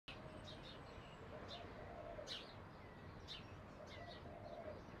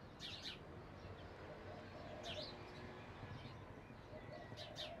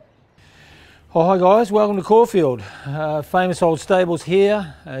Oh, hi guys, welcome to Caulfield. Famous old stables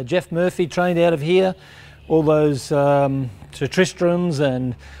here. Jeff Murphy trained out of here. All those Sir Tristrams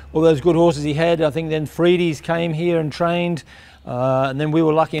and all those good horses he had. I think then Freedies came here and trained. And then we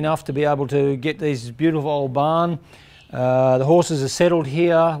were lucky enough to be able to get this beautiful old barn. The horses are settled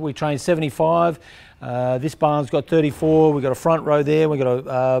here. We trained 75. This barn's got 34. We've got a front row there. We've got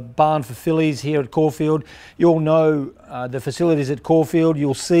a barn for fillies here at Caulfield. You all know the facilities at Caulfield.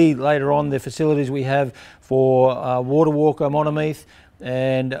 You'll see later on the facilities we have for Water Walker, Monomeath,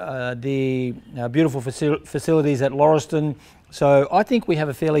 and the beautiful facilities at Lauriston. So I think we have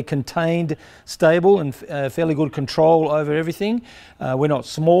a fairly contained stable and fairly good control over everything. We're not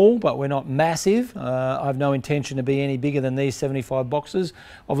small, but we're not massive. I have no intention to be any bigger than these 75 boxes.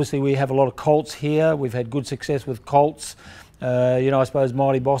 Obviously, we have a lot of colts here. We've had good success with colts. I suppose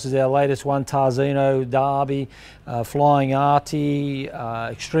Mighty Boss is our latest one, Tarzino, Derby, Flying Artie,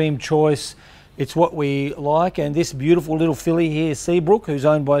 Extreme Choice. It's what we like, and this beautiful little filly here, Seabrook, who's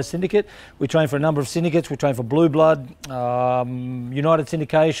owned by a syndicate. We train for a number of syndicates. We train for Blue Blood, United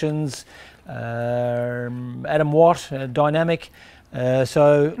Syndications, Adam Watt, Dynamic.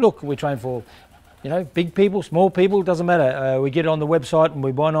 So look, we train for big people, small people, it doesn't matter. We get it on the website and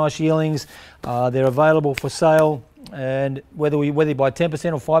we buy nice yearlings. They're available for sale, and whether you buy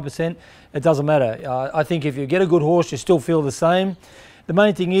 10% or 5%, it doesn't matter. I think if you get a good horse, you still feel the same. The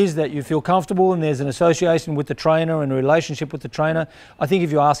main thing is that you feel comfortable and there's an association with the trainer and a relationship with the trainer. I think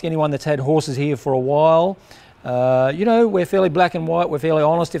if you ask anyone that's had horses here for a while, we're fairly black and white, we're fairly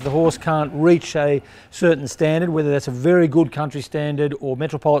honest. If the horse can't reach a certain standard, whether that's a very good country standard or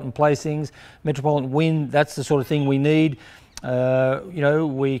metropolitan placings, metropolitan win, that's the sort of thing we need.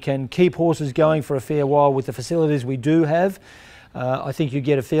 We can keep horses going for a fair while with the facilities we do have. I think you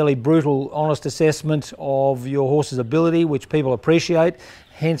get a fairly brutal, honest assessment of your horse's ability, which people appreciate.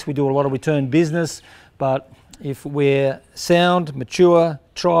 Hence, we do a lot of return business. But if we're sound, mature,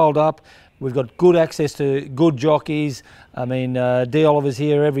 trialled up, we've got good access to good jockeys. I mean, D. Oliver's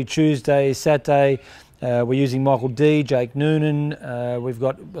here every Tuesday, Saturday. We're using Michael D, Jake Noonan. We've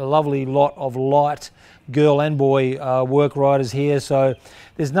got a lovely lot of light girl and boy work riders here. So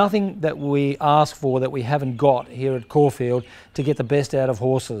there's nothing that we ask for that we haven't got here at Caulfield to get the best out of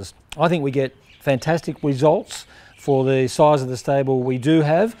horses. I think we get fantastic results for the size of the stable we do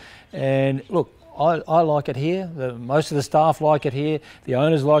have. And look, I like it here. Most of the staff like it here. The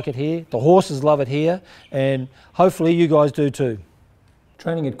owners like it here. The horses love it here. And hopefully you guys do too.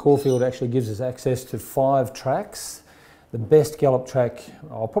 Training at Caulfield actually gives us access to 5 tracks. The best gallop track,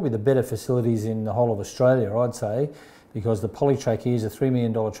 probably the better facilities in the whole of Australia, I'd say, because the poly track here is a $3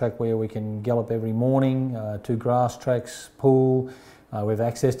 million track where we can gallop every morning, 2 grass tracks, pool. We have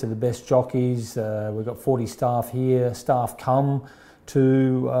access to the best jockeys. We've got 40 staff here. Staff come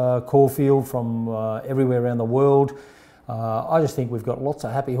to Caulfield from everywhere around the world. I just think we've got lots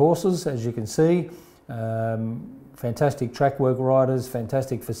of happy horses, as you can see. Fantastic track work riders,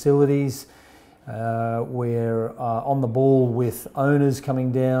 fantastic facilities. We're on the ball with owners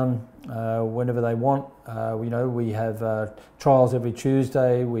coming down whenever they want. We have trials every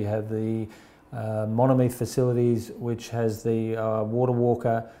Tuesday. We have the Monomeath facilities, which has the water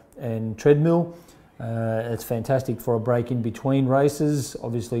walker and treadmill. It's fantastic for a break in between races.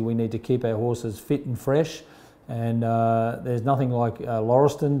 Obviously, we need to keep our horses fit and fresh, and there's nothing like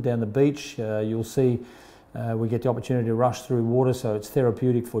Lauriston down the beach. You'll see we get the opportunity to rush through water, so it's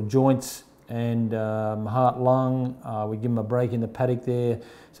therapeutic for joints and heart, lung. We give them a break in the paddock there,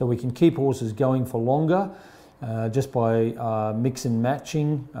 so we can keep horses going for longer just by mix and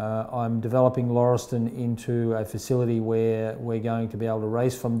matching. I'm developing Lauriston into a facility where we're going to be able to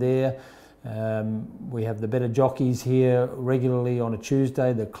race from there. We have the better jockeys here regularly on a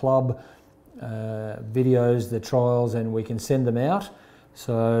Tuesday, the club videos, the trials, and we can send them out.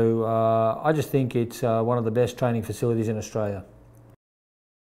 So I just think it's one of the best training facilities in Australia.